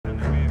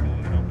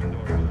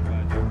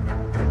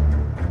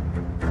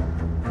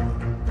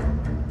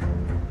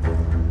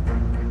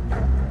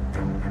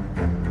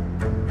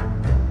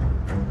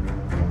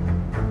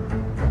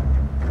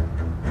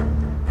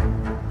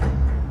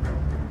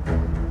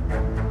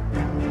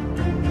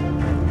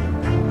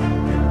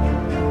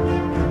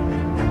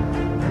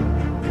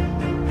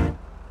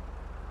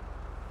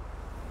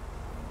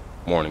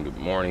Good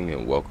morning,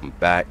 and welcome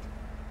back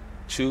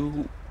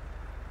to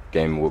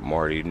Gaming with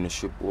Marty. And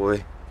it's your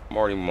boy,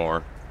 Marty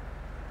Moore.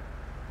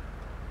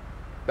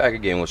 Back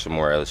again with some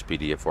more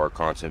LSPDFR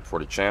content for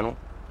the channel.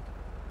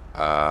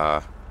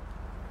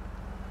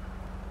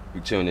 You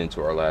tuned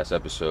into our last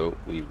episode.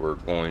 We were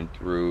going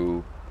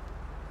through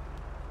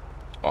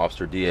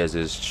Officer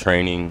Diaz's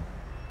training,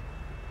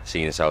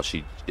 seeing as how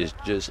she is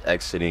just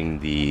exiting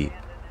the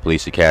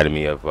police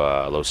academy of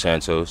Los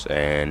Santos,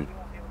 and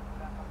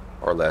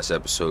our last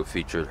episode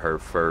featured her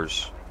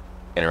first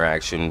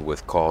interaction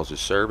with calls of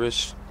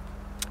service.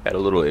 Had a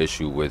little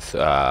issue with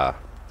our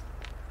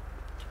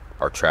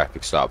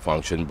traffic stop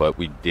function, but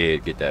we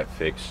did get that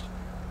fixed,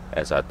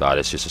 as I thought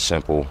it's just a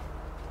simple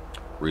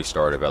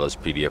restart of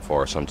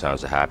LSPDFR.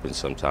 Sometimes it happens,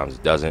 sometimes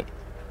it doesn't.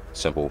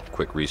 Simple,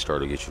 quick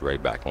restart to get you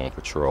right back on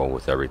patrol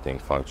with everything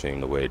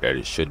functioning the way that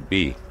it should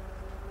be.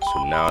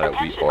 So now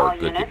that we are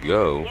good to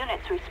go,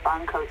 units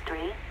respond code 3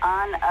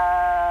 on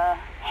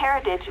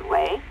Heritage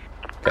Way.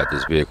 Got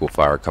this vehicle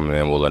fire coming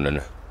in. We'll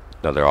let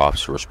another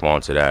officer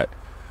respond to that.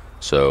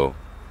 So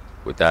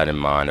with that in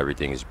mind,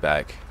 everything is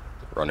back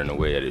running the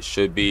way that it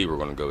should be. We're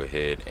going to go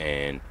ahead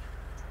and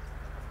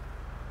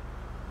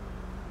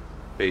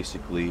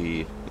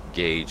basically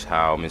gauge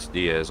how Miss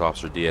Diaz,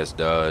 Officer Diaz,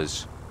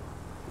 does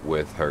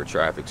with her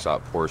traffic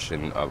stop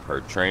portion of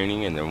her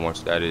training. And then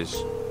once that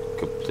is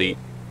complete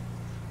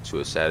to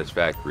a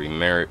satisfactory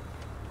merit,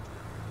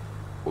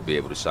 we'll be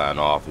able to sign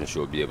off and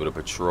she'll be able to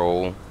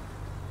patrol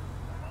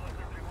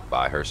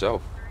by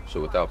herself.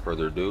 So without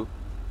further ado,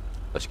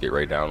 let's get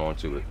right down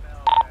onto it.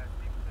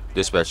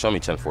 Dispatch, show me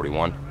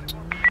 1041.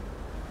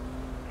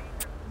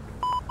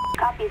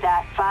 Copy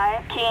that.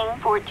 5 King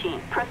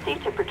 14.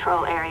 Proceed to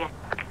patrol area.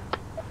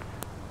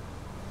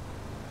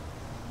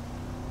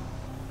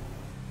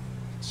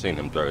 Seen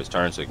him throw his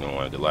turn signal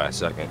on at the last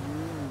second.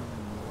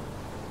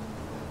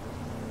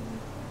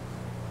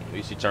 At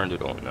least he turned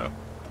it on now.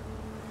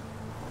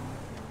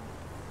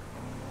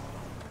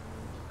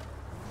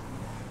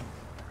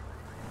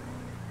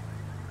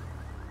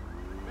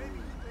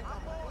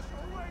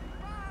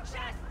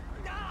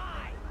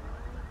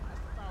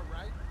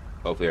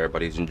 Hopefully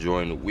everybody's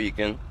enjoying the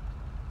weekend.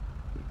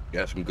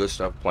 Got some good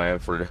stuff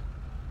planned for the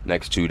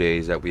next 2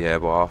 days that we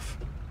have off.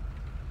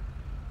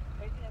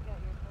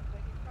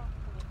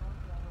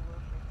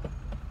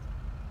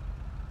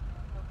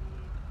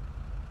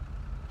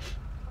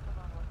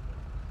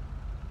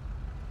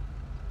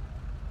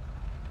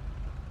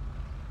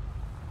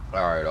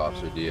 Alright,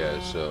 Officer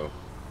Diaz, so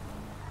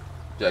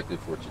objective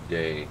for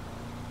today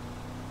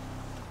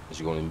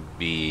is going to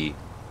be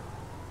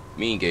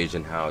me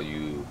engaging how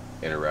you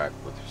interact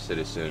with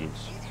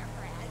citizens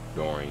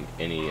during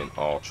any and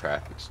all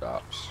traffic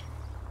stops.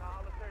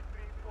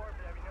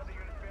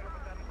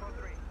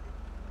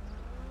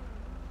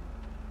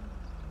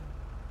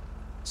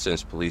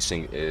 Since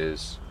policing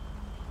is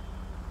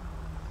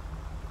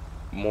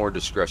more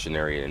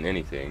discretionary than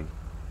anything,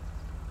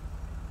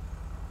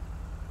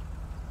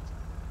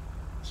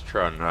 let's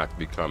try not to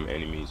become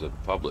enemies of the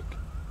public.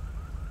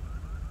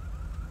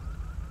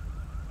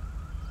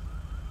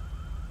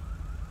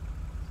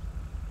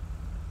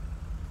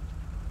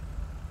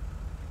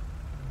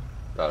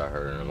 Thought I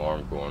heard an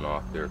alarm going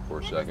off there for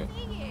a second.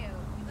 He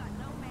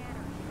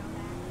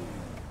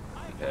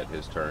had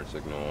his turn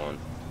signal on.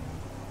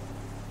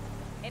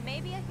 It may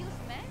be a huge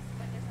mess,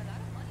 but there's a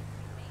lot of money to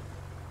be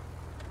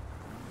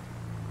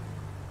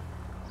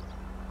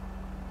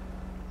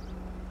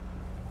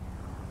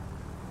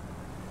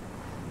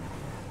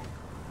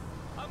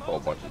made. Whole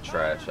bunch of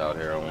trash out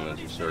here on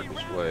Lindsay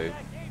Circus Way.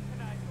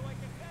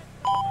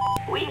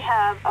 We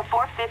have a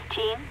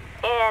 415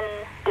 in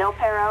Del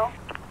Perro.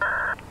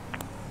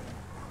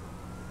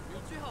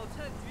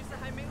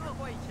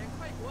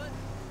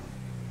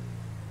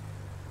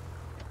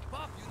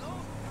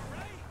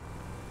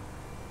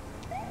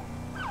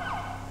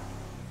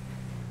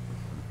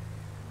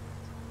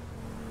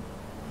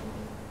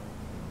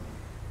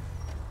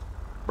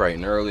 Bright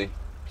and early.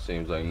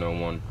 Seems like no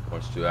one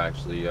wants to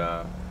actually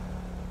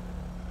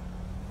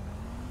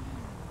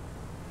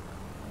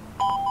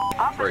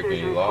break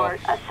any laws.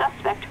 A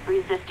suspect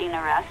resisting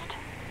arrest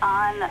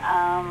on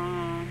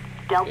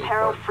Del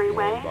Perro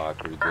Freeway.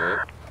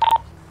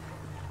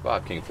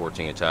 Bob King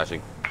 14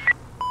 attaching.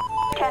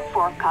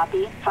 10-4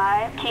 copy.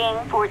 5 King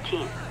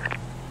 14.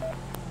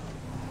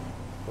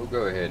 We'll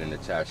go ahead and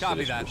attach to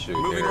this pursuit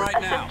Moving here.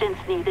 right now. Assistance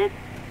needed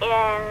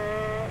in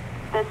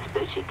the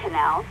Spoochie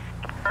Canals.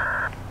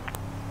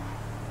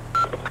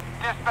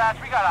 Dispatch,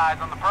 we got eyes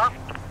on the perp.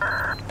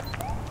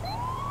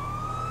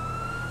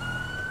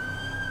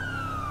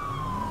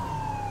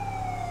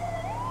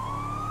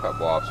 A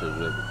couple officers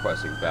are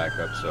requesting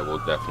backup, so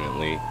we'll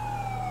definitely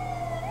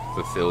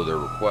fulfill their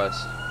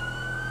request.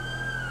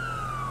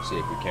 See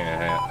if we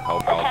can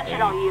help out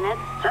Attention all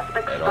units.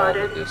 Suspect at all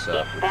spotted with this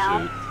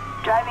eastbound,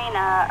 pursuit. driving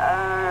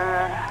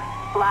a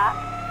black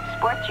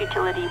sports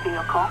utility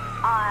vehicle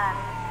on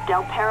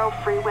Del Perro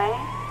Freeway.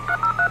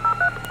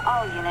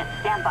 All units,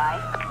 stand by.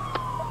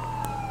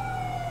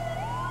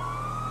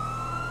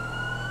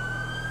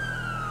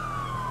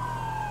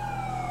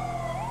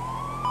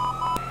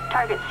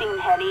 Target seen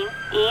heading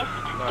east,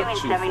 Not doing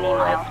too 70 far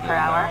miles off per from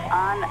hour now.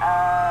 on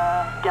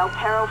Del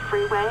Perro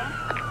Freeway.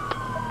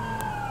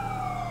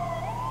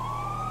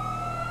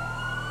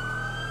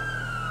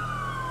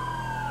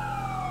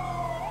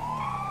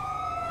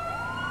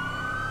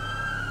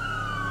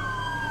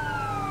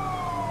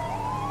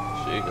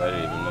 Shit, I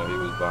didn't even know he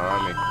was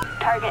behind me.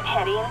 Target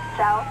heading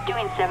south,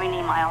 doing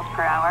 70 miles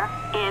per hour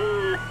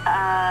in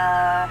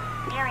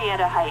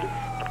Murrieta Heights.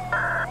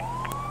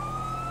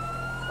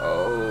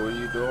 Oh, what are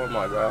you doing,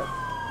 my guy?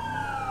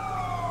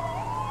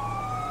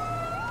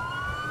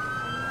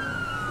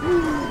 Ooh,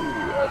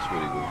 that's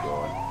what he was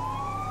doing.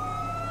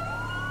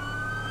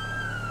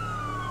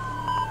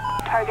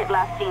 Target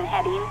last seen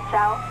heading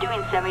south,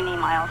 doing 70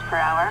 miles per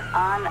hour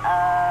on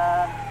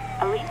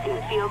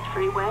Elysian Fields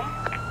Freeway.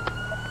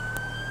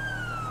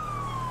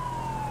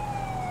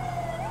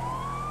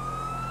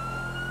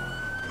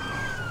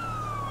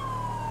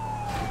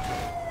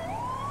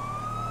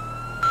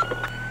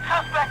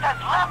 Suspect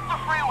has left the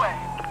freeway.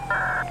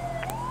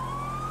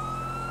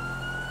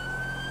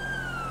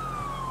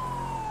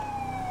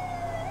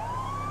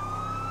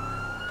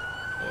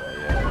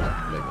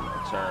 Yeah, making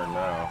that turn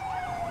now.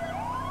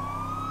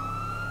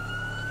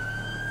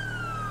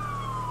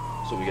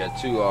 So we got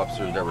 2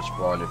 officers that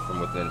responded from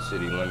within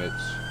city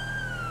limits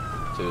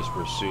to this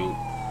pursuit,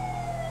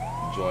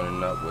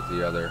 joining up with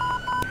the other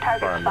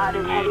Target spotted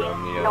primary lead heading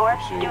on the north,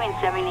 pursuit. doing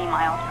 70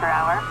 miles per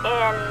hour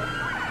in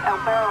El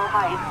Perro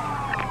Heights.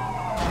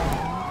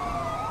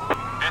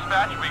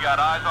 Dispatch, we got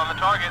eyes on the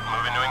target.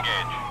 Moving to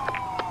engage.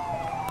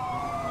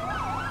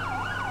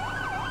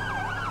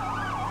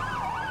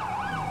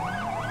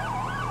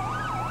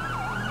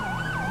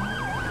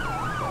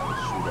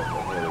 Shoot up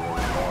ahead of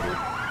everybody.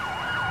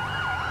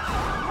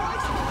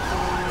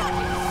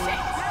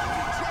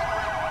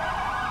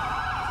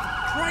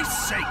 Christ's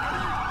sake!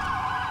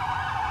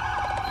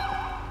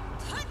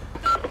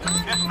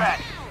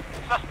 Dispatch,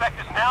 suspect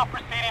is now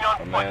proceeding on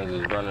My foot. man's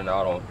is running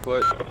out on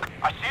foot.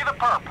 I see the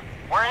perp.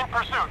 We're in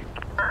pursuit.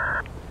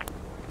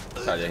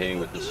 Tried to hit him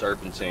with the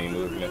serpentine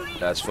movement.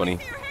 That's funny.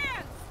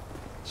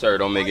 Sir,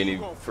 don't make any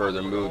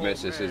further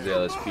movements. This is the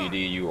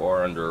LSPD. You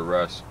are under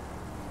arrest.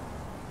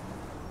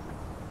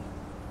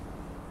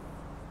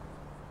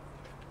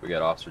 We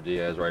got Officer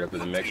Diaz right up in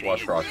the mix.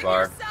 Watch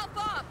crossfire.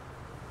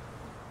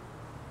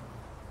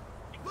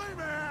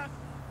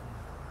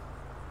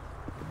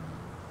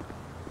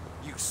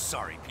 You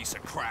sorry piece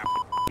of crap.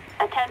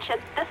 Attention,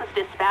 this is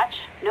dispatch.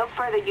 No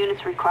further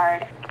units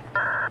required.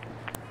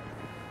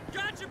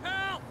 Gotcha,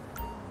 pal!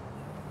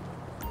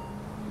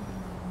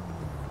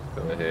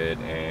 Go ahead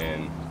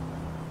and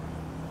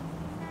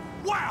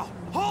Wow!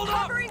 Hold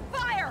up! Covering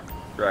fire!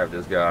 drive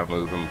this guy,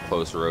 move him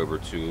closer over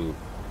to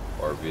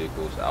our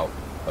vehicles out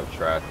of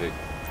traffic.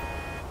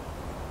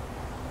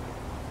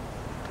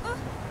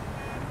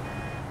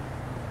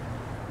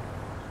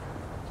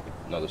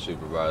 Another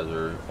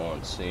supervisor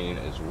on scene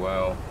as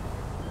well.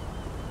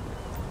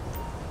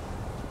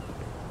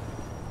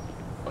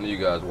 One of you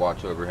guys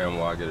watch over him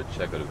while I get a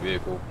check of the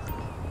vehicle.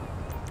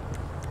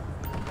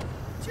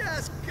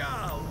 Just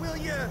go, will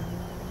you?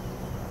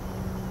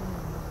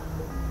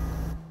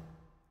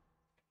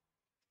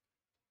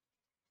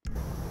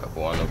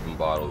 Couple unopened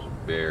bottles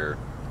of beer.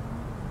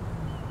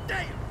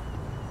 Damn!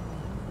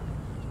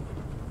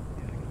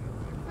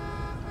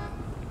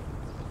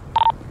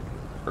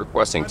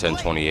 Requesting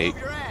 1028,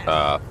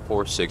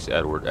 46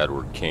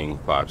 Edward King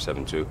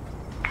 572.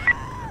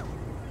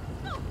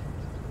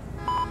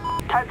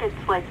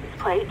 Target's license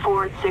plate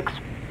 46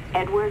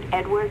 Edward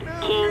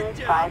King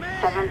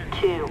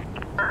 572.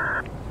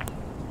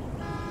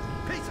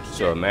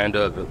 So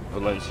Amanda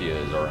Valencia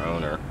is our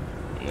owner,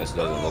 and this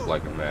doesn't look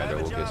like Amanda.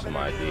 We'll get some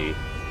ID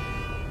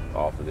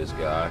off of this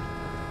guy.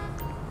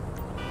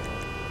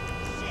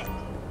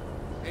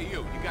 Hey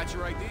you got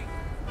your ID?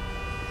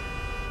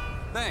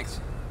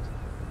 Thanks.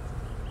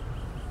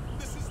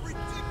 This is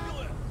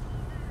ridiculous!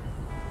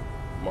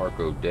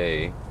 Marco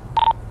Day.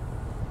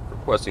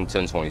 Requesting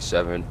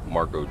 1027,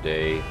 Marco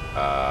Day.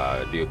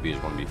 DOB is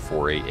going to be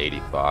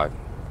 4885.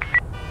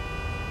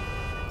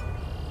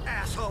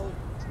 Asshole!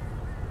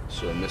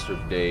 So Mr.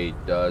 Day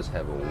does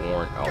have a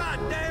warrant out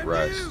for Goddamn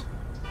arrest. you!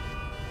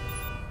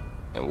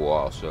 And we'll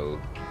also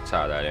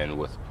tie that in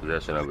with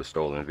possession of a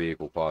stolen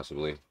vehicle,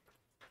 possibly.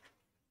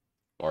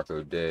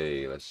 Marco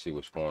Day, let's see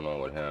what's going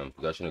on with him.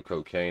 Possession of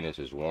cocaine is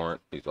his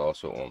warrant. He's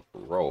also on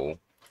parole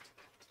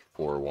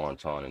for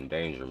wanton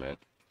endangerment.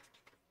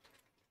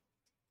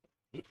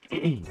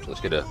 So let's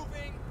get a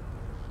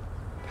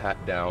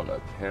pat down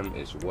of him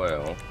as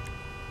well.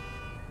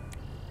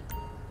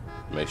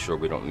 Make sure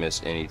we don't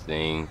miss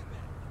anything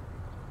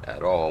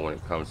at all when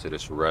it comes to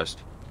this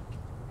arrest.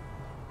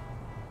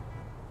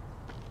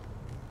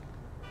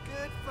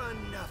 Good for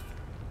nothing.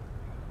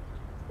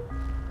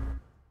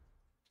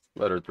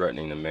 Letter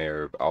threatening the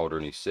mayor of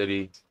Alderney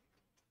City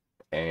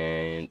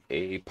and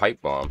a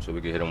pipe bomb, so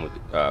we can hit him with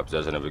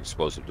possession of an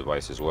explosive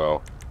device as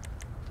well.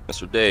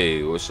 Mr.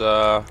 Day, what's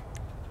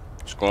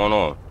going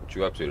on? What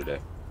you up to today?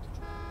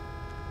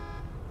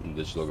 I'm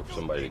just looking for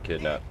somebody to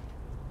kidnap.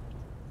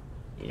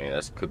 I mean,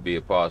 that could be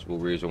a possible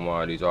reason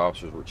why these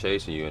officers were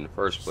chasing you in the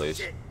first place.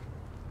 Shit.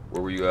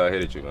 Where were you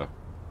headed to, man?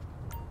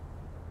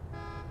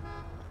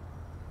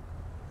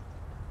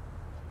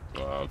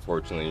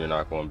 Unfortunately, you're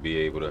not going to be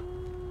able to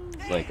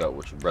link up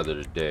with your brother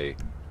today.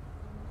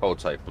 Hold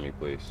tight for me,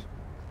 please.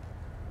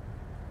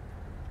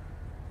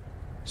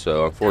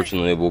 So,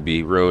 unfortunately, we'll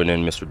be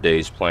ruining Mr.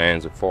 Day's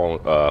plans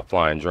of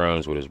flying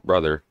drones with his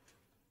brother,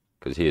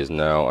 because he is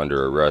now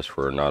under arrest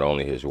for not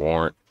only his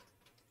warrant,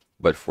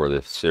 but for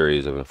the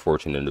series of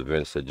unfortunate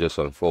events that just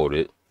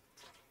unfolded.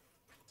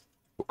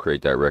 We'll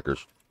create that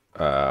arrest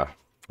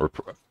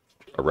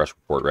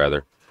report,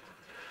 rather.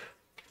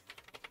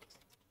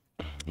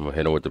 We'll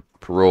hit him with the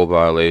parole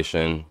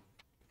violation.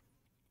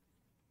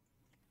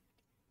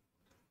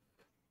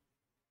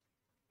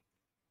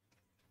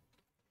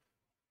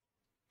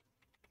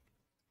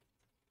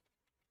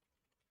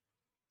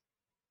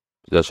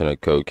 Possession of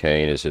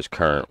cocaine is his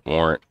current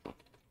warrant.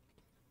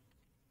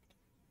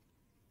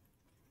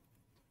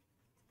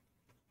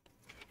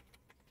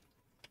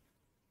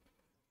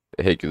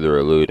 Vehicular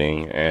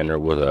eluding, and there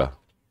was a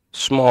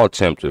small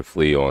attempt to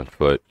flee on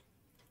foot.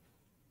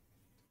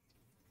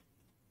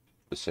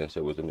 But since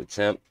it was an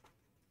attempt,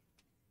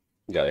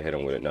 you gotta hit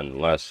him with it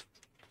nonetheless.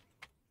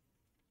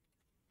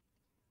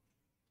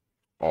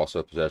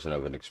 Also, possession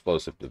of an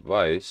explosive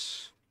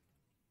device.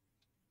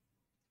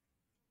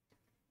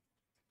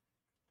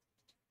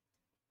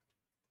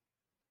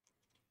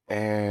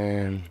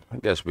 And I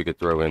guess we could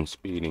throw in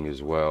speeding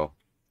as well.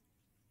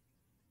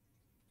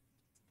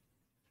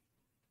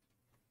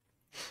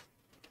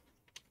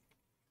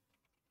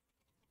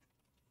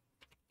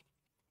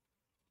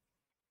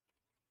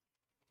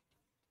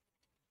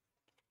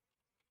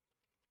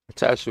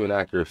 Attached to an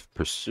active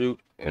pursuit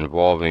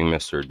involving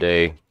Mr.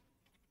 Day.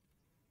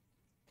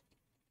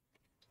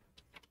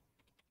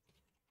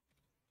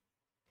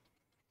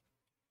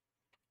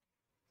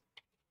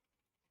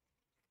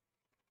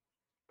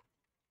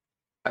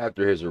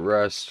 After his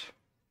arrest,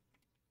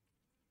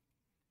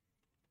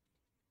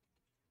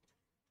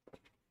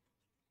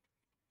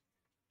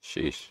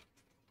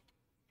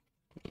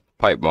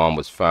 pipe bomb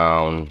was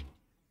found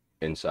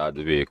inside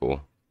the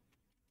vehicle.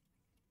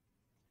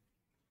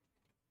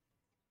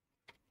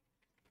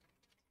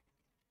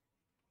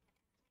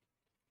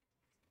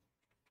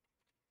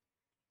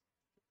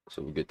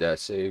 So we get that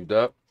saved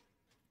up.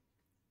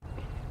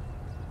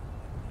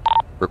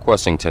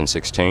 Requesting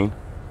 1016.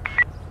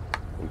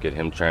 We'll get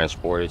him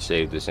transported,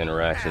 save this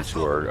interaction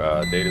to our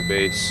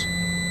database.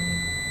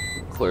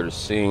 Clear the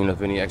scene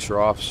of any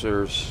extra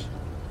officers.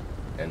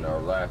 And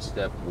our last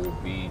step will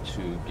be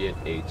to get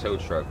a tow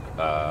truck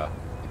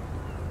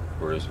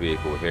for this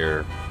vehicle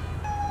here.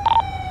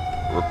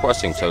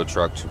 Requesting tow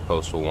truck to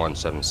postal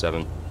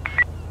 177.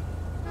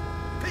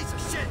 Piece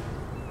of shit.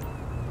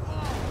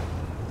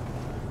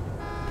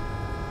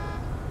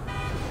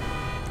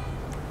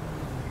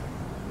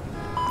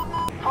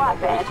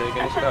 Flatbed,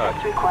 taking his assistance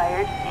time.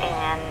 required,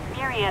 and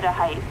Marietta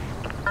Heights.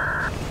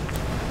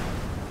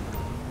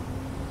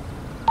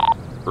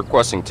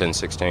 Requesting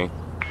 1016.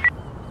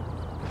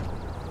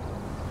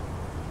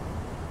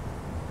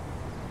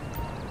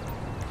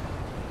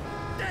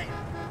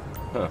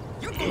 Huh.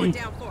 You're going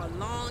down for a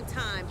long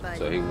time, buddy.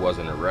 So he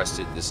wasn't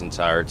arrested this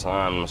entire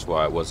time. That's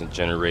why it wasn't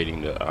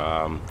generating the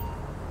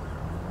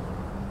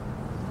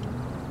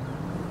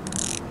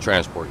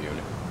transport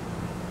unit.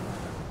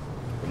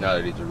 But now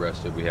that he's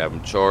arrested, we have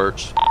him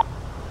charged.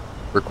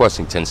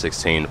 Requesting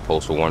 1016 to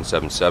postal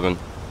 177.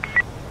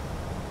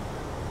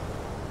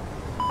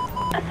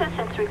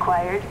 Assistance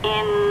required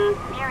in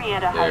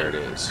Marietta Heights. There it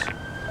is.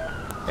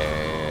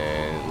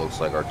 And it looks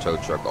like our tow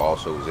truck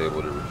also was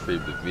able to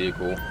retrieve the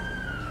vehicle.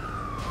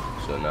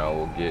 So now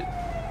we'll get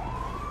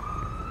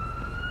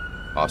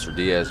Officer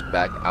Diaz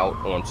back out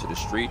onto the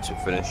street to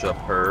finish up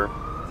her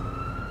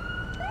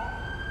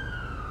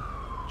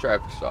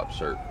traffic stop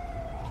search.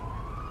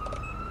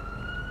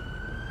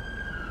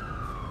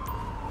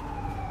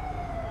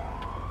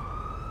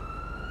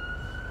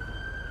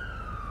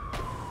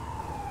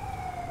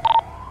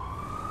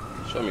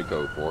 Show me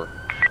code 4.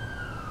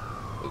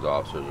 Those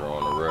officers are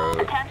on the road.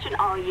 Attention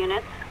all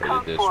units. Headed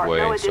Code this 4. way,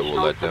 No so we'll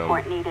additional let them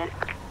support needed.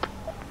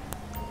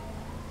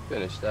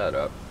 finish that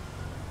up.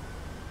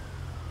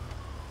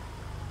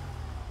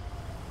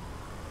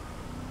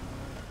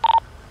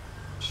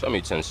 Show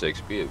me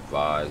 10-6. Be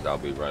advised, I'll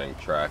be running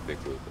traffic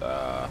with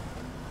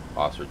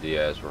Officer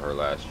Diaz for her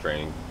last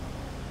training.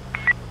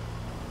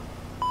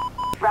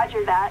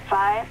 Roger that.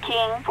 5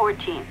 King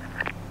 14.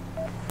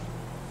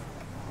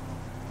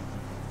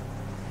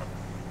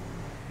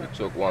 We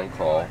took one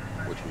call,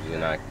 which was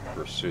an active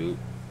pursuit,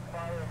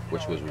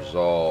 which was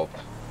resolved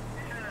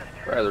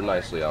rather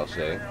nicely, I'll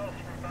say.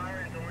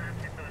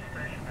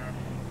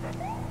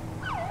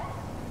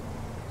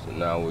 So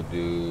now we'll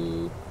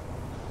do...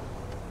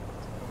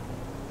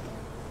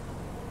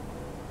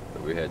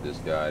 We had this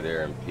guy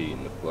there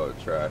impeding the flow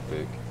of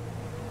traffic.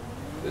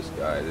 This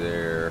guy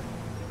there.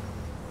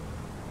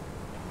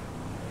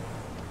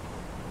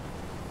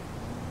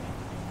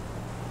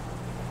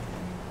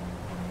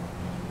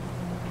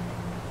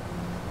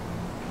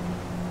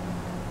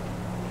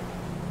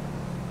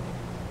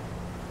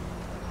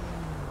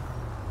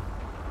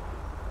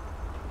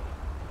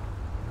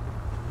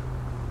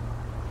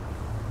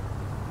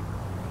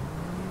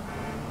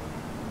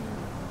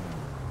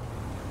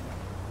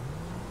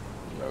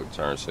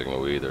 Turn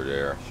signal either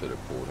there. Should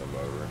have pulled him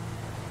over.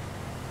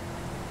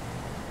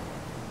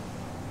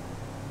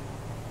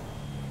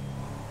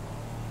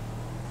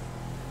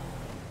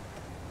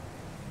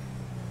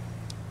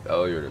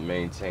 Failure to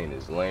maintain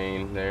his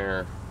lane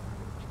there.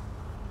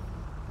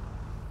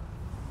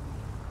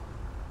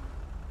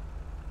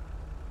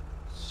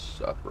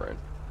 Suffering.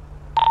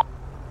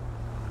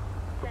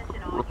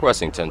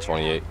 Requesting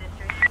 1028.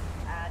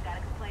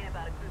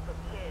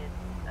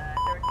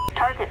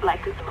 Target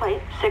license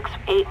plate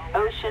 68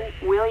 Ocean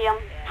William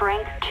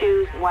Frank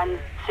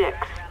 216.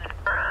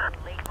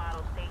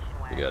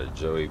 We got a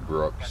Joey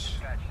Brooks.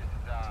 Hey,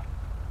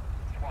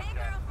 girlfriend.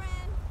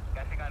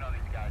 I think I know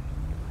these guys.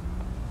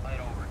 Light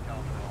over, tell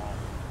them to go home.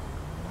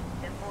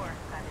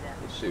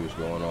 Let's see what's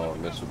going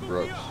on with Mr.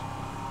 Brooks.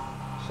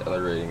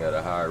 Accelerating at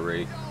a high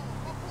rate.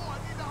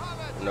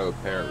 No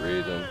apparent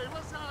reason.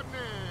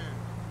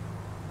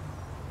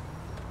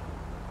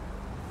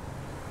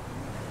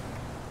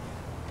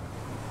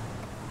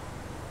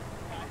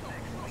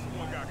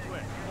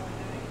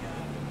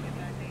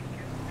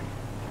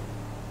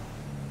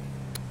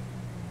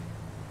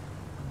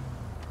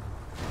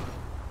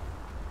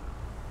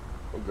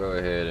 We'll go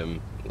ahead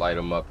and light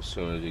him up as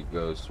soon as he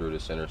goes through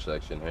this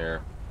intersection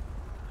here.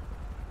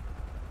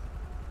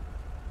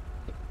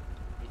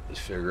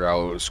 Just figure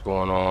out what's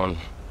going on.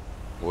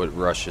 What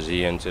rush is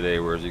he in today?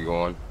 Where's he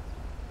going?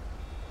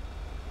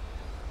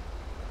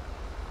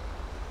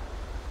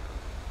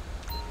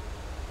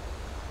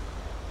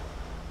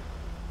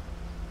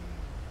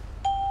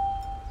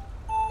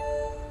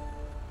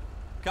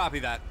 Copy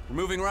that. We're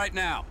moving right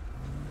now.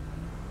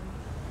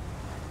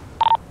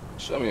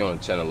 Show me on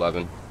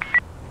 1011.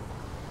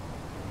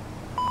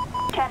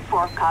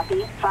 10-4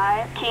 copy.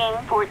 5 King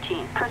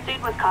 14.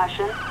 Proceed with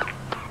caution.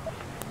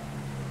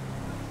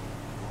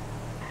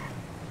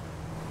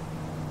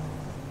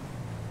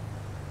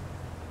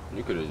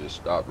 You could have just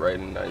stopped right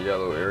in that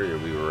yellow area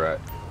we were at.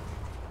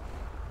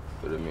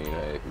 But I mean,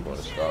 hey, if you want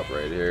to stop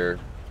right here,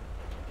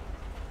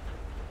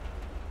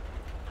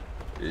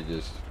 you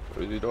just,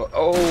 what is he doing?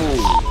 Oh!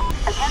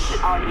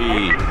 Attention all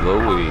units. Gee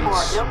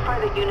Louise. No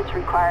further units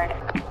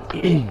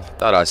required.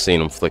 Thought I seen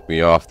him flick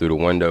me off through the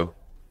window.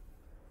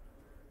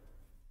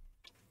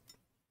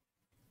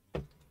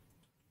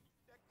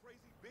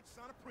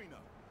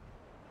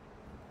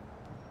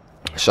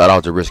 Shout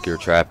out to riskier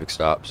traffic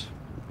stops.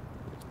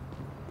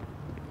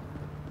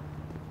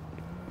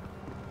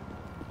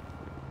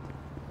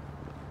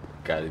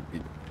 Gotta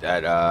be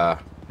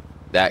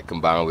that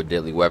combined with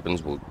deadly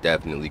weapons will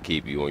definitely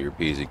keep you on your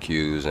P's and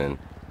Q's, and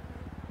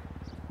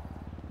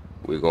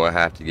we're gonna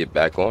have to get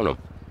back on them.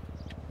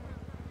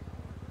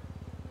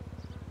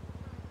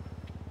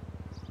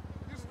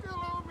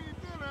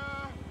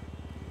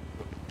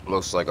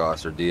 Looks like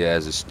Officer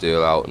Diaz is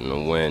still out in the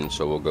wind,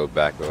 so we'll go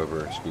back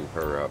over and scoop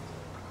her up.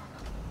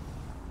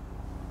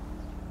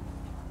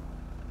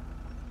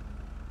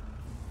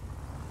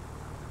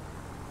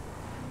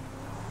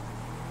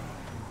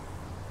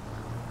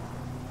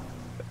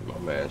 My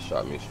man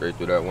shot me straight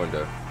through that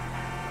window.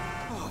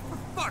 Oh, for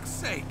fuck's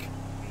sake!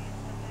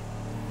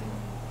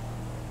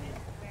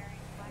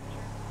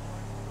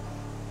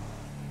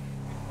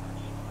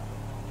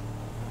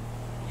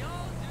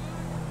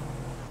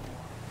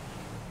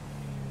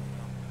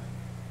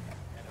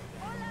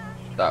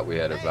 Thought we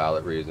had a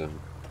valid reason.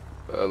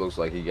 But it looks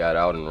like he got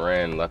out and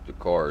ran, left the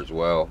car as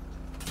well.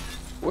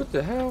 What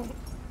the hell?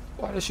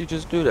 Why did she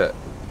just do that?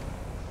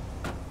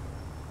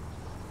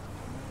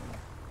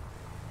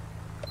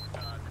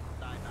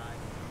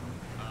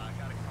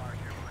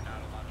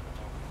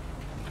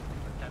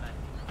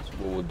 So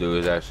what we'll do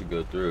is actually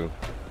go through,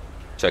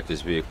 check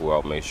this vehicle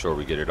out, make sure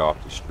we get it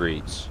off the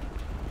streets.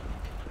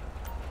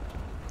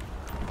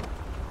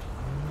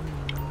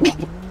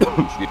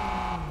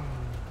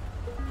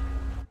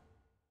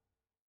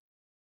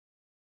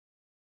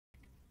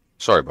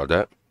 Sorry about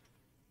that.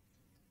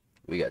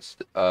 We got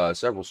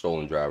several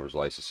stolen driver's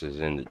licenses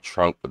in the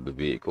trunk of the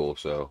vehicle,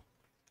 so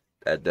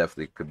that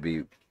definitely could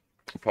be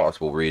a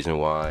possible reason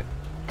why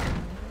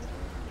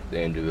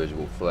the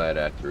individual fled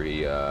after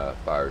he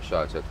fired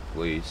shots at the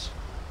police.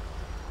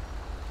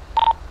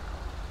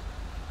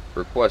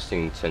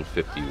 Requesting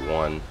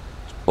 1051,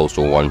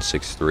 postal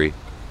 163.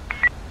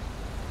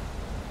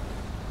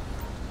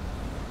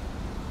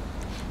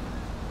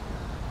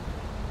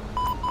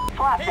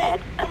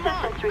 Flatbed.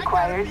 Assistance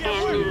required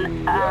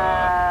in,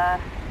 La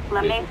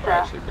Mesa.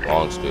 Actually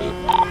belongs to.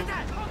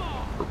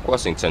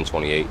 Requesting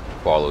 1028,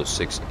 follows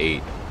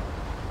 68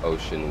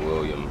 Ocean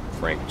William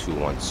Frank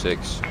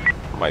 216.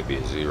 Might be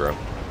a 0.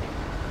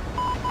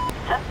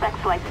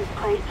 Suspect's license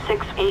plate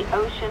 68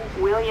 Ocean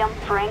William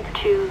Frank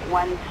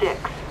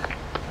 216.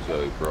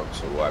 Zoe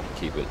Brooks, so we'll have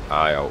to keep an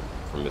eye out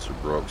for Mr.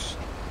 Brooks.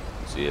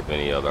 See if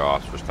any other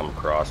officers come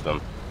across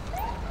them.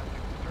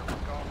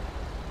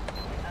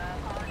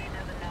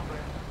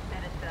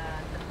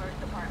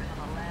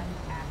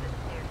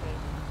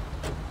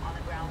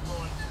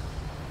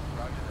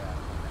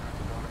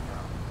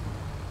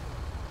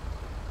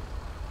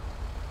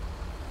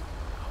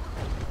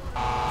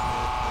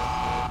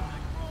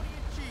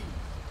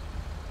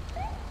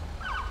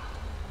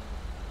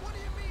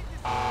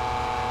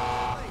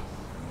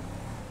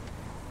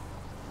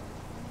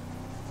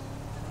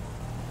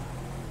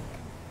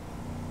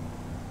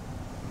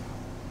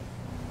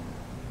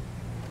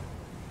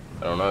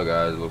 I don't know,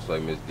 guys. It looks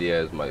like Miss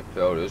Diaz might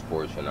fail this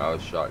portion. I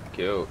was shot and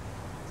killed.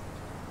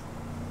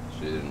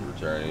 She didn't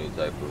return any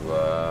type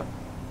of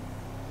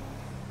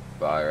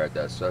fire at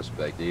that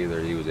suspect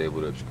either. He was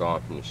able to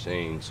abscond from the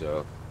scene,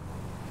 so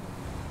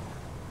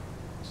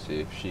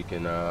see if she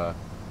can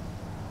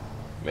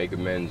make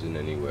amends in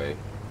any way.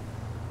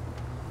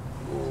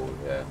 Oh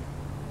yeah,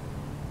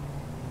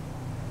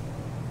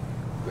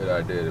 good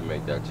idea to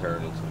make that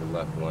turn into the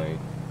left lane.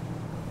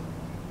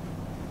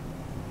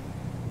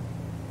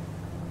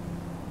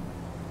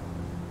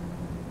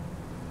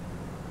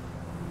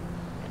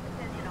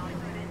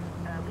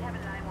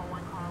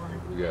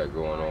 What we got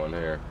going on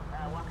here?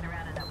 Walking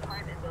around an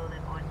apartment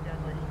building on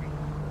Douglas Street.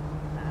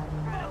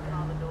 Trying to open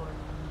all the doors.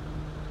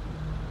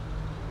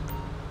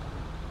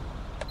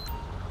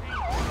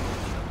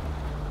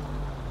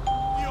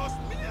 Dios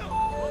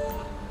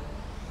mío!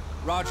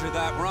 Roger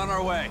that. We're on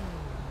our way.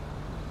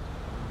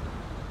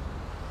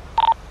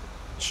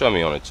 Show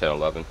me on a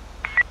 10-11.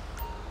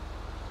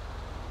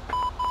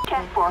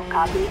 10-4,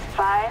 copy.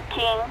 5,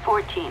 King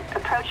 14.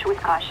 Approach with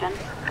caution.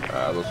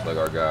 Looks like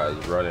our guy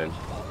is running.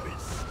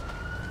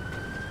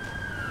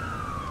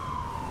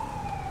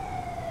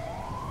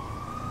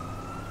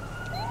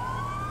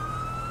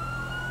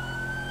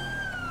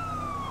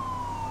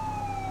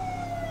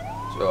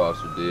 So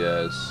Officer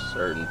Diaz,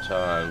 certain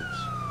times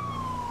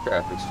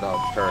traffic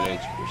stops turn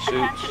into pursuits.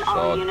 Attention So all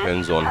all units.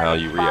 depends on how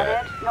you Spotted,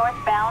 react.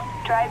 Northbound,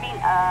 driving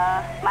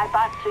my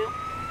Pt.2,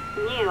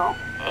 New,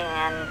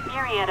 and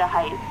Murrieta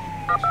Heights.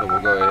 So we'll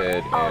go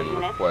ahead All and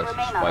units request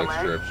remain on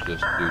spike alert.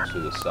 strips just due to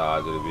the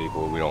size of the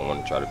vehicle. We don't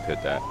want to try to pit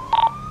that.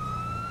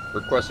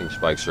 Requesting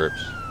spike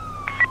strips.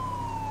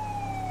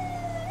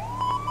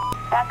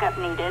 Backup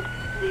needed.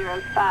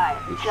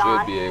 05. We John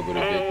should be able to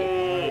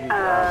get the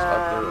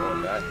up there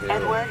on that hill.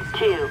 Edward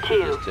Just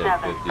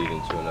 227. 10-50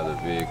 into another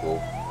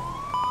vehicle.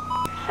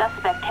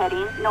 Suspect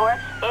heading north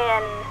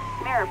in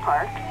Mirror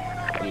Park.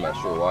 I'm not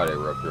sure why they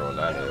were up there on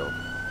that hill.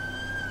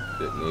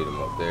 Didn't need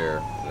them up there,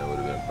 and it would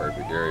have been a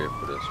perfect area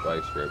for the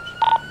spike strips.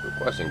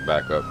 Requesting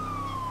backup.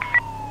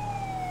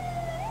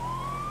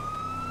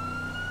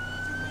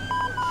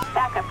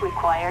 Backup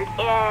required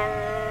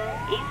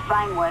in East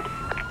Vinewood.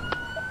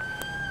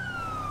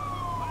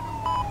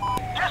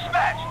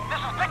 Dispatch, this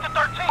is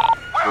Pt.2.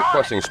 Where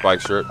Requesting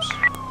spike strips.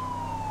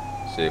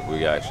 See if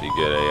we actually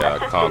get a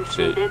Assistance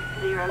competent needed.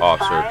 05.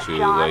 officer to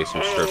John lay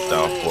some strips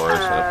down for us.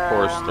 And of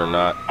course, they're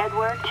not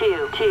Edward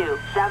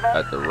 227.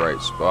 at the right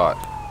spot.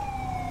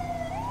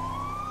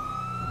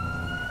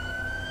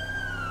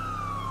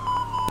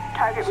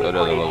 Target So it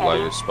doesn't look like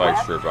the reported spike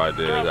heading strip west,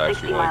 idea is doing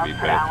actually 60 going to be miles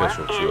per hour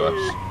beneficial to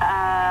us.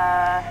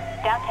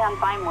 in, downtown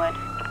Vinewood.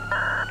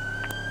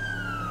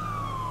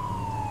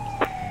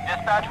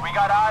 Dispatch, we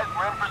got eyes.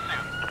 We're in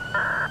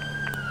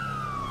pursuit.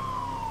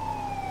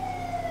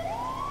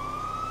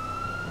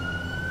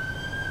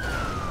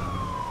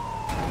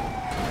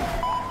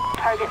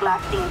 Target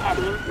last seen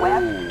heading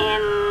west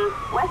in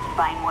West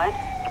Vinewood.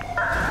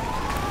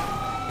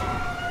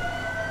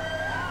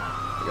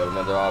 We got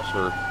another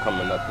officer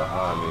coming up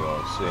behind me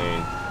on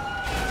scene.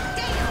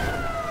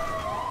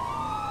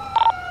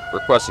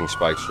 Requesting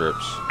spike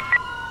strips.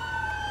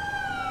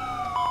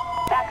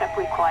 Backup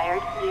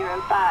required.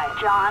 05.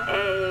 John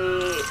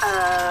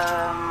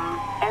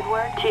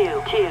Edward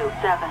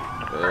 227.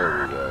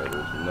 There we go.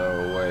 There's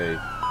no way.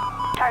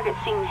 Target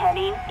seen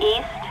heading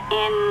east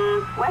in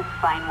West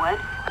Vinewood.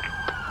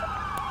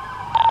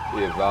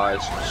 Be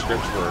advised,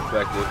 strips were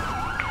effective.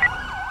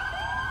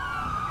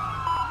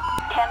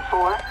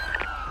 10-4.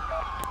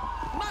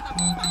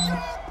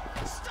 Motherfucker!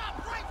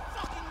 Stop right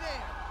fucking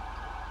there!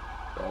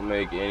 Don't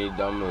make any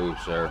dumb moves,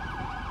 sir.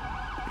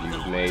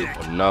 You've made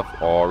enough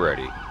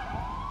already.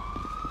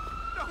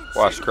 Don't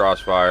Watch you-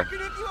 crossfire. I can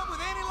hit you up with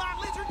any light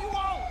lizard you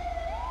want!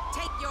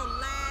 Take your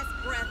last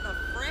breath of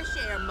fresh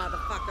air,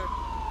 motherfucker.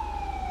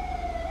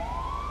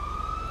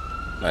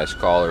 Nice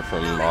caller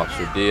from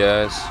Officer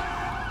Diaz.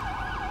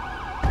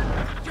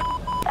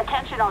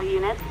 Attention all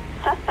units.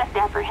 Suspect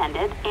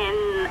apprehended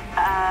in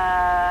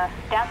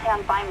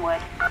downtown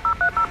Vinewood.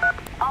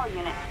 All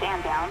units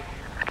stand down.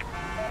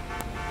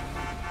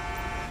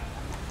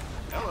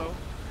 Hello.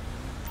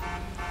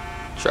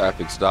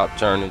 Traffic stop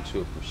turned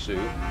into a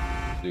pursuit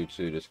due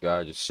to this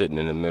guy just sitting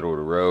in the middle of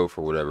the road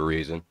for whatever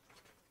reason.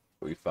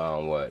 We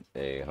found what?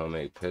 A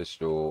homemade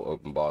pistol,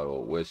 open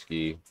bottle of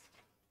whiskey,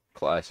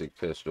 classic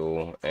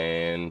pistol,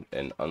 and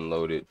an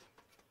unloaded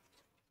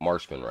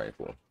marksman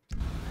rifle.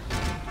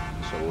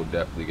 So we'll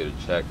definitely get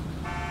a check.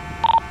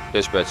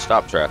 Dispatch,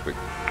 stop traffic.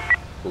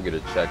 We'll get a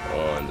check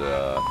on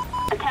the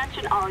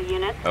Attention all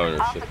units. ownership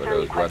of Officer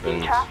those requesting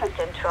weapons. traffic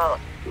control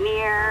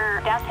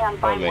near downtown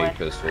Homemade Vinewood.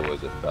 pistol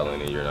is a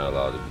felony. You're not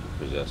allowed to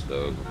possess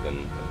those within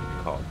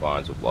the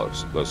confines of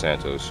Los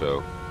Santos. So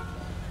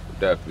we'll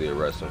definitely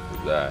arrest him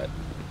for that.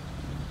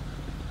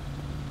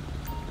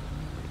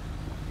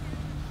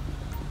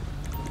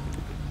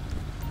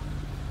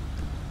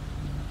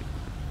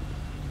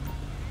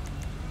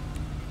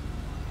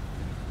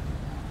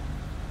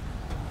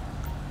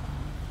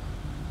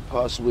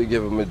 Possibly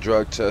give him a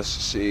drug test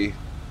to see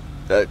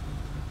that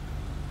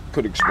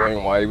could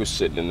explain why he was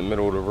sitting in the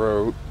middle of the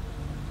road.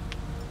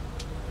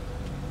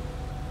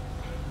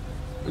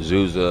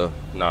 Zuza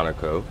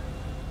Nanako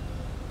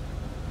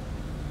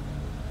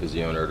is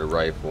the owner of the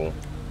rifle.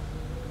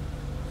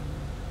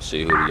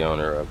 See who the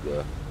owner of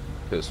the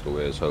pistol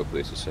is.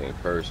 Hopefully it's the same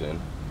person.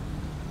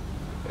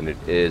 And it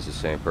is the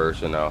same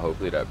person. Now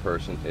hopefully that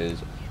person is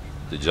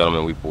the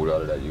gentleman we pulled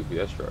out of that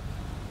UPS truck.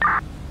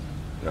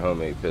 The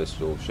homemade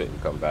pistol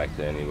shouldn't come back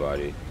to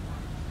anybody.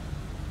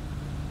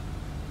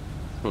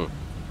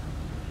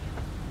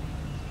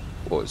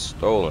 Well, it's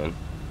stolen,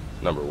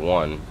 number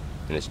one,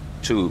 and it's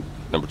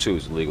number two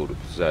is illegal to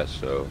possess,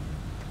 so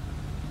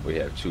we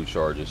have 2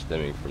 charges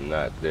stemming from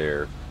that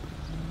there,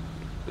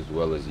 as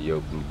well as the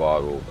open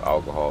bottle of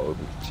alcohol,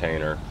 open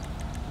container.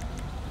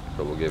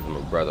 So we'll give him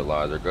a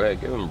breathalyzer. Go ahead,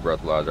 give him a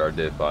breathalyzer. I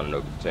did find an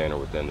open container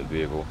within the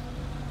vehicle.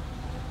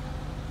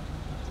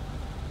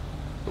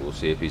 So we'll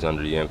see if he's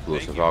under the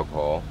influence of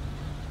alcohol.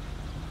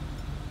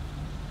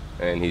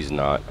 And he's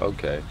not.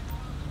 Okay.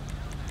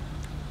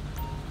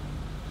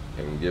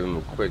 And give him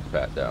a quick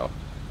pat down.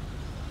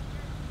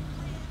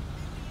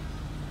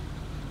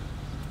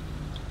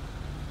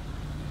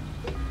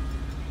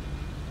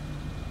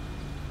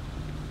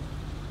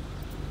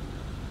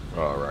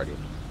 Alrighty.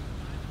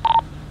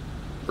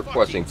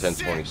 Requesting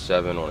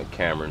 1027 on a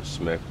Cameron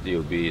Smith.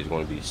 DOB is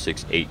going to be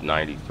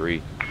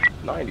 6893.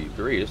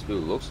 93? This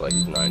dude looks like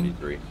he's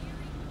 93.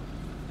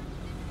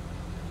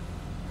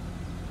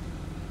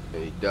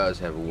 And he does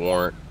have a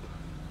warrant.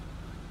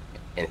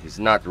 And he's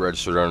not the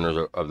registered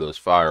owner of those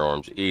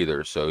firearms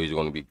either, so he's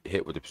going to be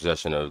hit with the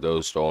possession of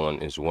those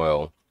stolen as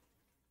well.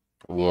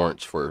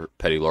 Warrants for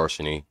petty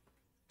larceny,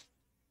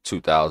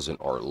 2,000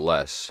 or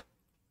less.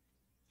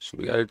 So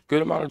we got a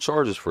good amount of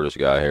charges for this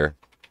guy here.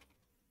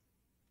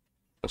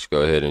 Let's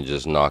go ahead and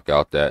just knock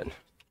out that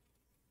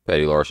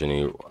petty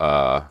larceny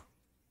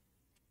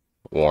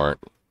warrant.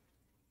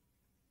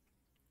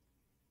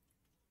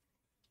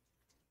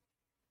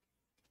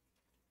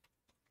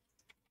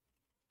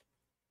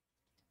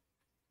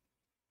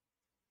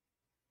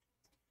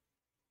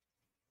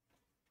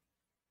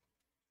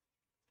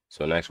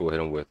 So next we'll hit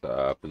him with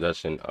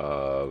possession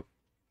of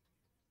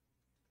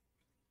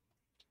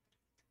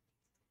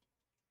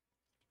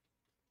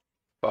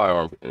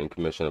firearm in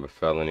commission of a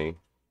felony,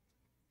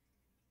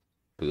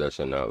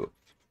 possession of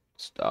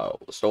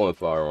stolen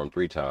firearm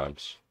 3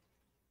 times,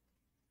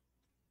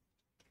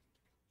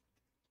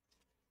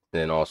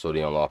 then also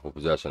the unlawful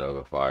possession of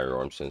a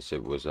firearm since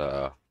it was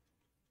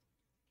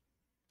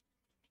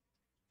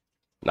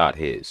not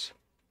his.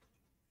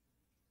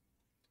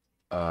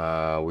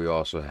 We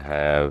also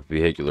have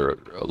vehicular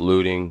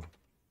looting,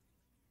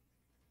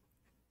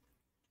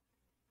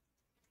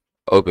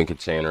 open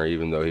container,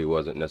 even though he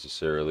wasn't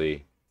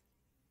necessarily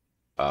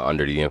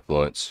under the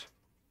influence.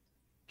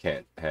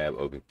 Can't have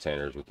open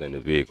containers within the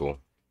vehicle.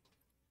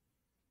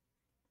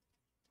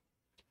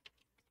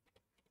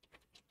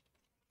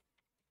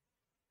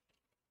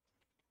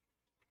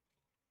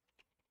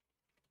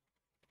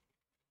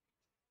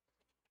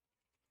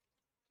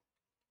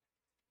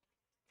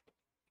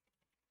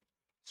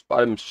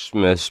 Spotted Mr.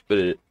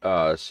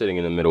 Smith sitting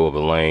in the middle of a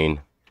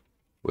lane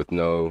with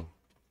no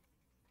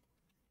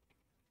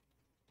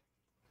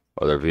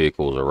other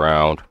vehicles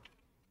around.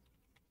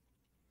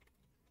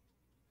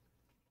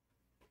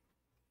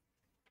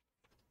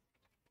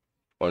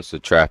 Once the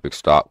traffic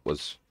stop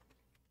was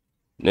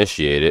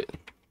initiated,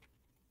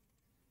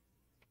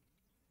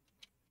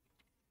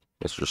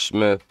 Mr.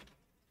 Smith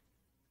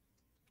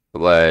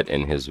fled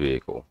in his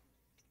vehicle.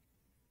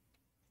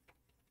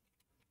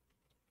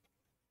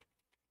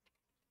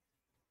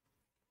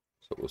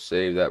 So we'll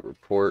save that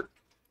report.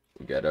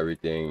 We got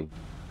everything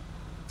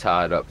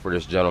tied up for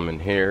this gentleman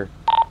here.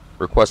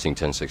 Requesting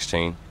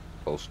 1016,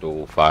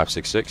 postal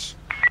 566.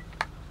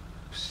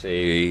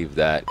 Save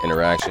that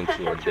interaction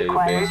to our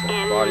database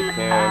on body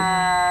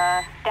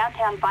cam.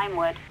 Downtown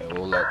Vinewood. And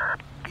we'll let,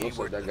 looks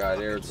like that guy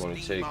there is going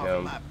to take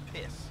him.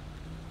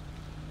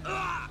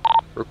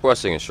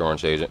 Requesting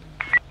insurance agent.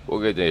 We'll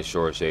get the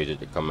insurance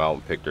agent to come out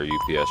and pick their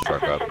UPS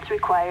truck up. Assistance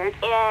required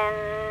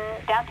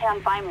in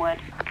downtown Vinewood.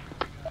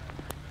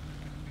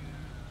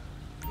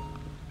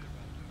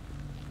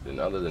 And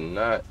other than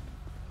that,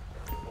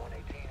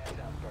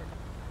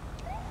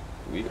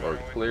 we are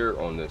clear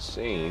on the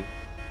scene.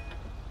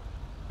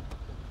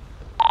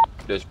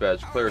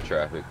 Dispatch, clear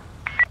traffic.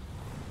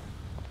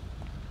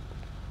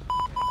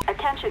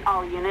 Attention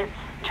all units.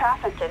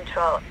 Traffic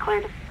control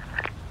cleared.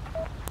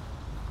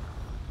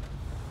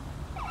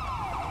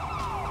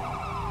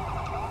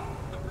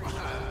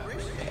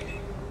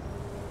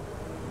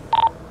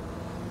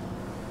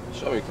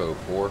 Show me code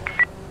 4.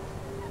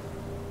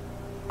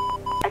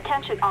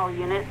 Attention all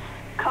units.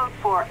 Code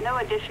 4. No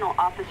additional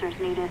officers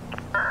needed.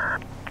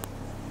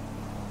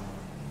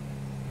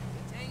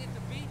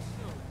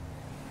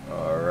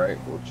 Alright,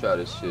 we'll try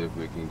to see if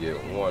we can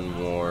get one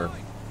more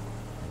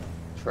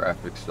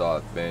traffic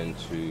stop in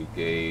to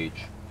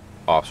gauge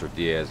Officer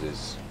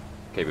Diaz's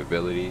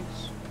capabilities.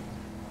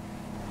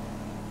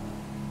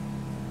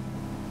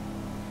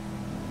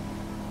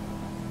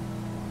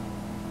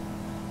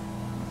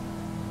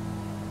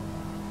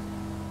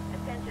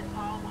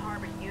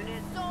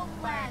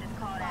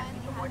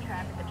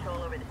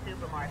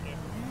 target.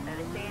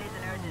 They say it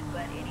isn't urgent,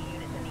 but any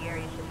units in the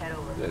area should head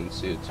over. Didn't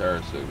see a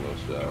turn signal,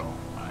 so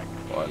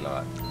why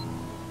not?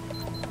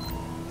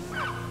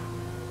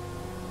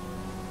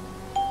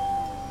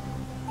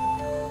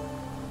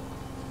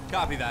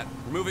 Copy that.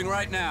 We're moving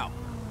right now.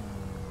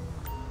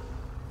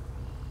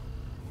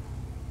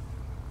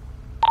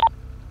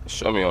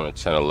 Show me on a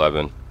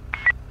 10-11.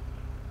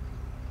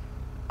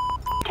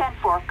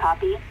 10-4,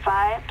 copy.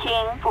 5,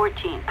 King,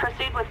 14.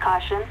 Proceed with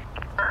caution.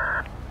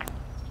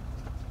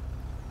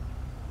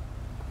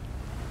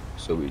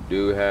 So we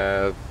do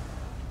have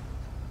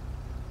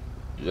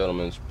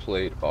gentleman's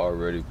plate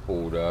already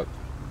pulled up.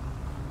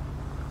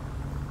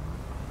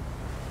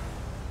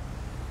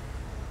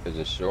 His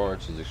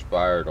insurance is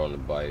expired on the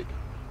bike.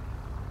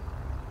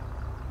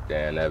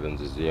 Dan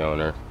Evans is the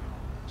owner.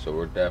 So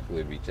we'll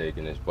definitely be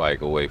taking this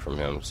bike away from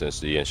him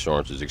since the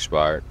insurance is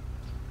expired.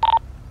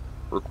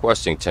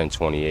 Requesting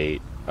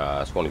 1028.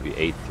 It's going to be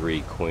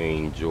 83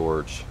 Queen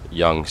George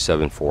Young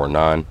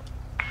 749.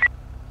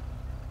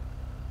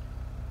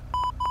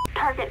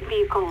 Target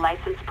vehicle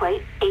license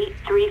plate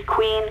 83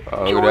 Queen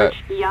Look George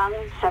at Young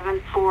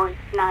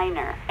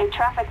 749er. A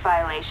traffic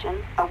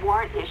violation. A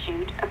warrant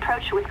issued.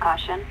 Approach with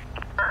caution.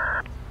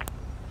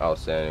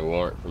 Outstanding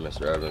warrant for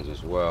Mr. Evans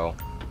as well.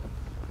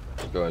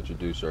 Let's go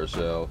introduce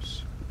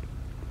ourselves.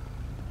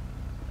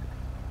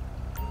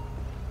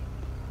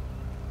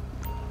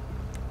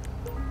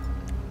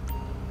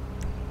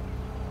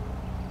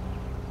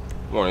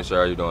 Good morning, sir.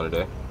 How you doing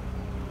today?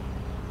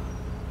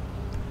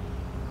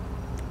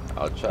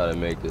 I'll try to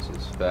make this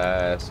as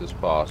fast as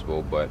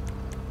possible, but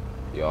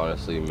you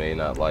honestly may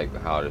not like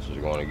how this is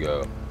going to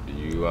go. Do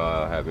you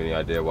have any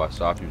idea why I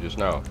stopped you just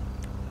now?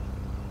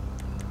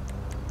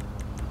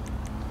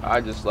 I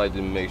just like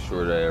to make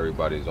sure that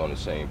everybody's on the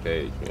same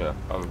page. Yeah,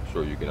 I'm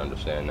sure you can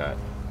understand that.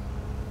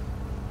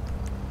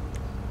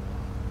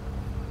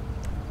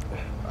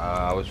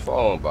 I was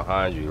following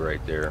behind you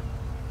right there,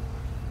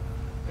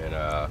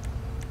 and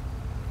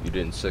you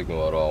didn't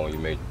signal at all when you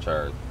made your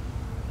turn.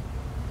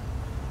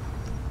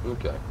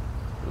 Okay,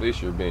 at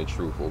least you're being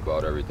truthful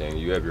about everything.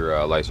 You have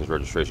your license,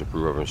 registration,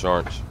 proof of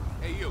insurance.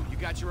 Hey, you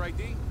got your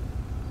ID?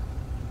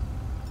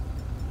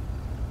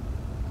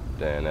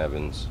 Dan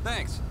Evans.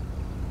 Thanks.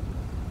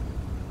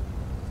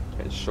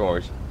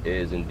 Insurance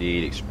is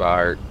indeed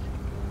expired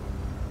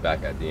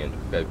back at the end of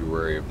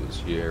February of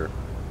this year.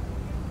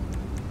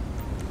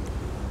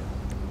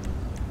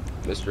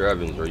 Mr.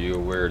 Evans, are you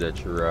aware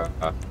that your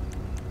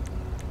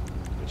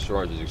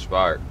insurance is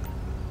expired?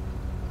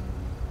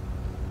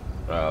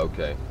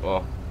 Okay,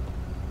 well,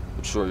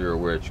 I'm sure you're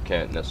aware that you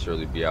can't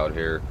necessarily be out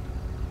here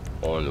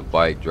on the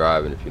bike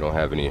driving if you don't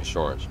have any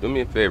insurance. Do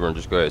me a favor and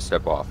just go ahead and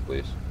step off,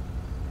 please.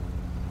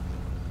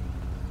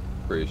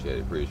 Appreciate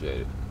it,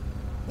 appreciate it.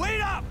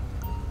 Wait up!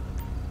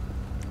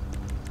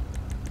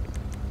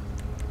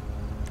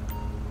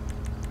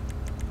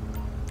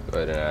 Go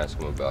ahead and ask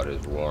him about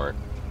his warrant.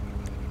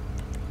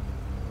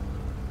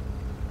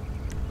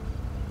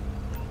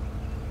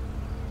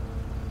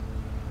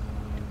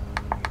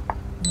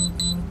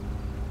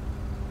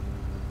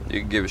 You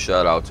can give a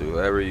shout out to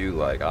whoever you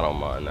like. I don't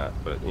mind that,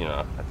 but you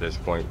know, at this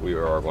point, we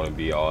are going to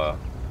be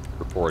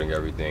reporting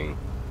everything.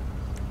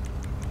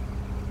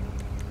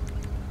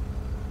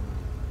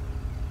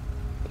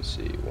 Let's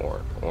see,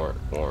 warrant.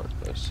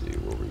 Let's see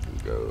where we can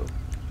go.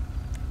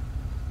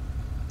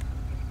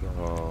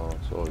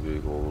 Stolen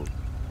vehicle,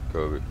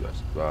 COVID,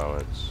 domestic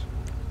violence,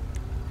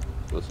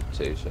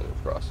 solicitation,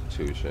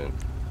 prostitution.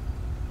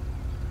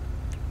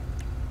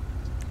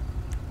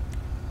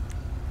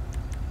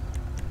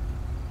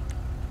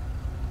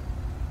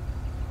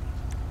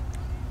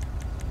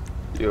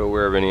 You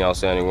aware of any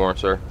outstanding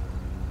warrants, sir?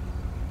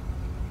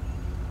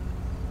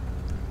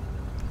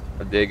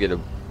 I did get a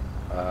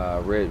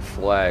red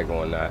flag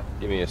on that.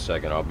 Give me a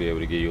second. I'll be able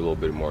to give you a little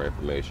bit more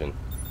information.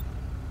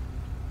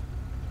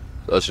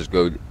 So let's just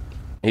go.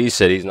 He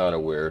said he's not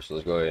aware, so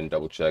let's go ahead and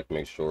double check,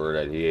 make sure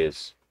that he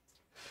is.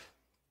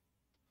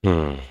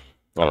 I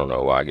don't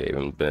know why I gave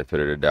him the benefit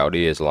of the doubt.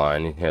 He is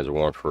lying. He has a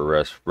warrant for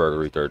arrest for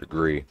burglary 3rd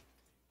degree.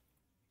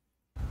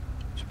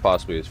 It's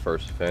possibly his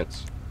first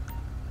offense,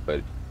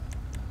 but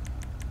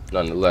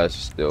nonetheless,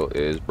 still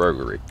is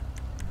burglary.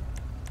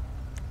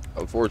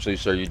 Unfortunately,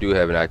 sir, you do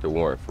have an active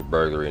warrant for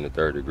burglary in the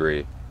 3rd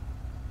degree.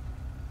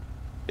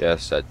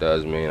 Yes, that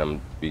does mean I'm going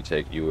to be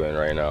taking you in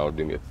right now.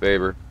 Do me a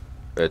favor.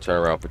 Go ahead,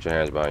 turn around, put your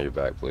hands behind your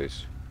back,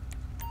 please.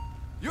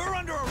 You're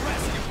under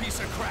arrest, you piece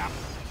of crap!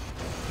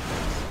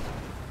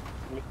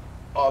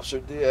 Officer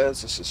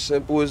Diaz, it's as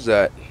simple as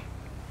that.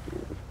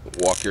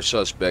 Walk your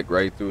suspect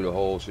right through the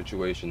whole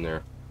situation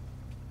there.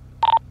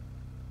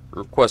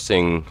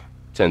 Requesting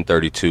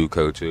 1032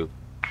 code 2.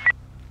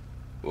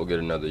 We'll get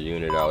another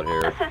unit out here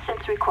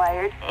Assistance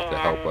required to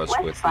help us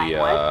West with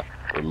Vinewood.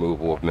 the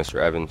removal of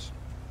Mr. Evans.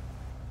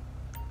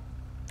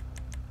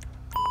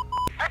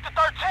 Victor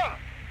 13,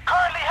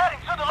 currently heading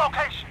to the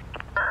location.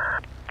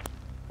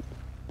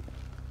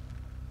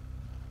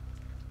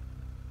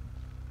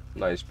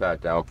 Nice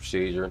pat down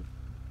procedure.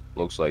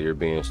 Looks like you're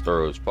being as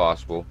thorough as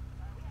possible.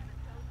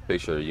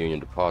 Picture of the Union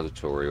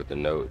Depository with a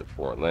note in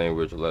foreign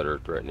language, a letter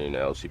threatening the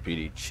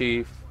LCPD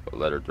chief, a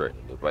letter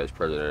threatening the Vice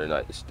President of the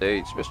United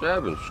States. Mr.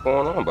 Evans, what's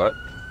going on, bud?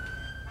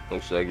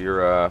 Looks like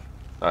you're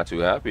not too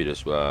happy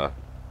this bright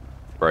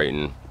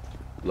and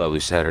lovely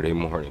Saturday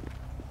morning.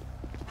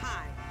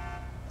 Hi.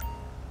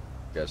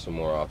 Got some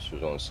more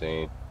officers on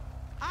scene.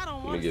 I don't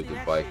Let me want to give see the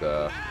that bike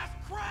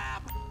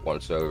shit.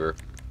 once over.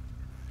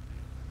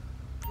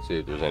 See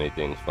if there's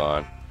anything to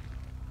find.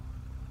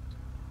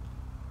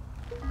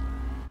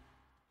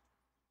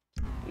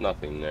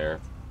 Nothing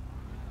there.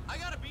 I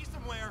gotta be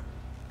somewhere.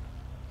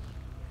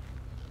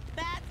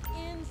 That's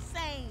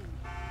insane.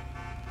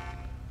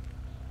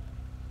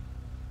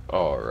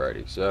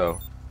 Alrighty, so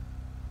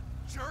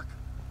Jerk.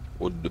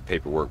 we'll do the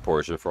paperwork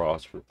portion for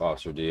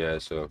Officer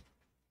Diaz, so it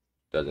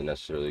doesn't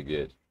necessarily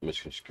get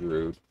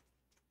misconstrued.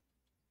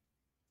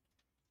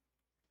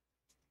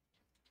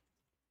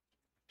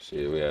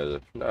 See, we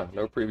have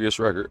no previous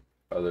record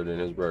other than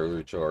his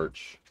burglary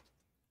charge.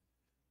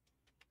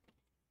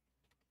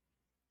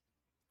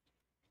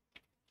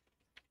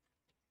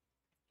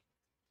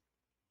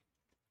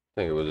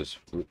 I think it was his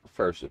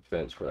first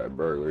offense for that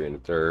burglary in the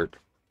third.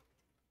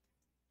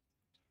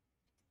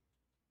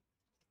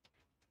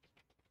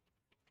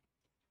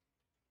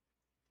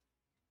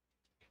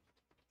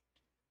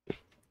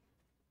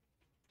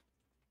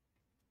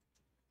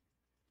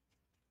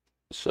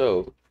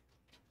 So,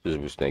 just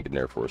was thinking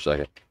there for a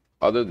second.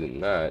 Other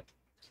than that,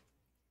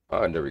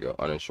 there we go,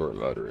 uninsured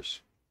motorist.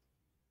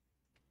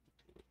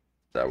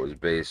 That was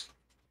based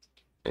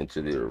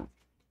into the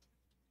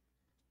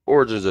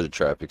origins of the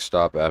traffic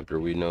stop after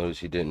we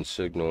noticed he didn't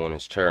signal on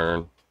his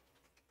turn.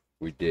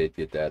 We did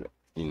get that,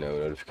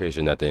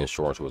 notification that the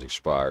insurance was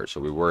expired. So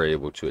we were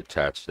able to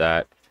attach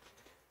that.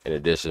 In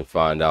addition,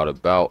 find out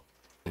about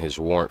his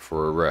warrant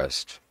for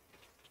arrest.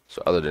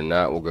 So other than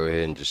that, we'll go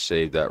ahead and just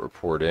save that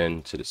report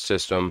into the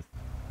system.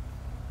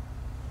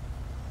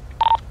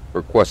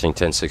 Requesting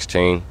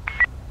 1016.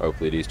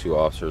 Hopefully these two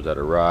officers that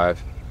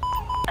arrive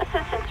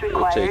Assistance will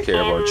required. take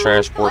care of our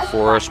transport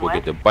for us. We'll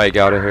get the bike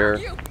out of here.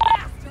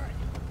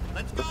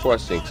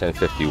 Requesting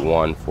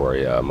 1051 for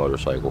a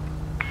motorcycle.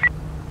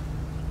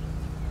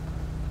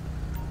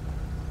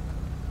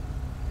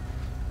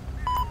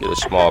 Get a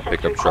small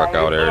pickup truck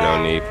out there.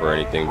 No need for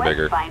anything West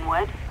bigger.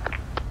 Vinewood.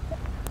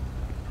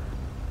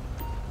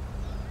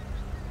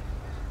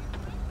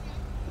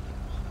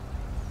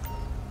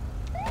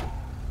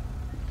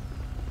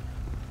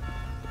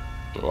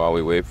 While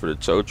we wait for the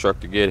tow truck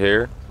to get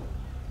here,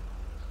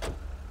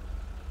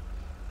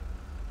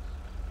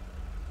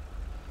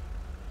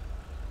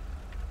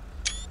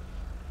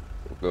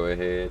 we'll go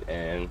ahead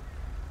and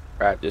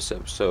wrap this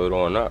episode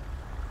on up.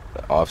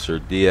 Officer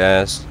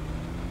Diaz,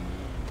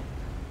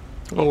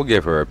 we'll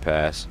give her a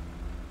pass.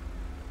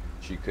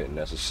 She couldn't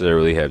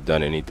necessarily have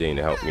done anything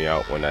to help me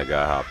out when that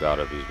guy hopped out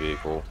of his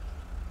vehicle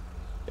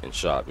and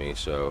shot me,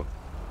 so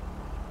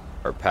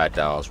her pat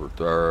downs were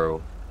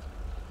thorough.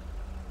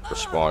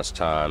 Response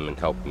time and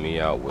helping me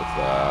out with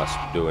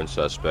subduing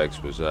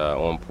suspects was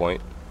on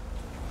point,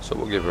 so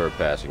we'll give her a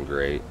passing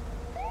grade.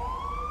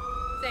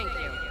 Thank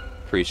you.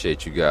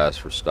 Appreciate you guys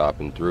for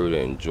stopping through to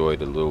enjoy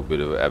the little bit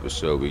of an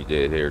episode we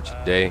did here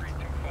today,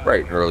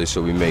 bright and early,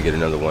 so we may get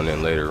another one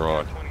in later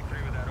on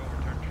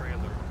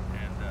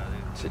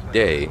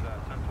today.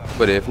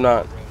 But if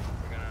not,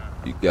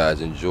 you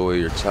guys enjoy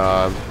your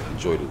time,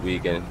 enjoy the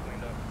weekend,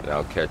 and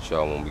I'll catch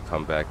y'all when we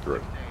come back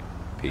through.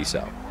 Peace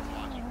out.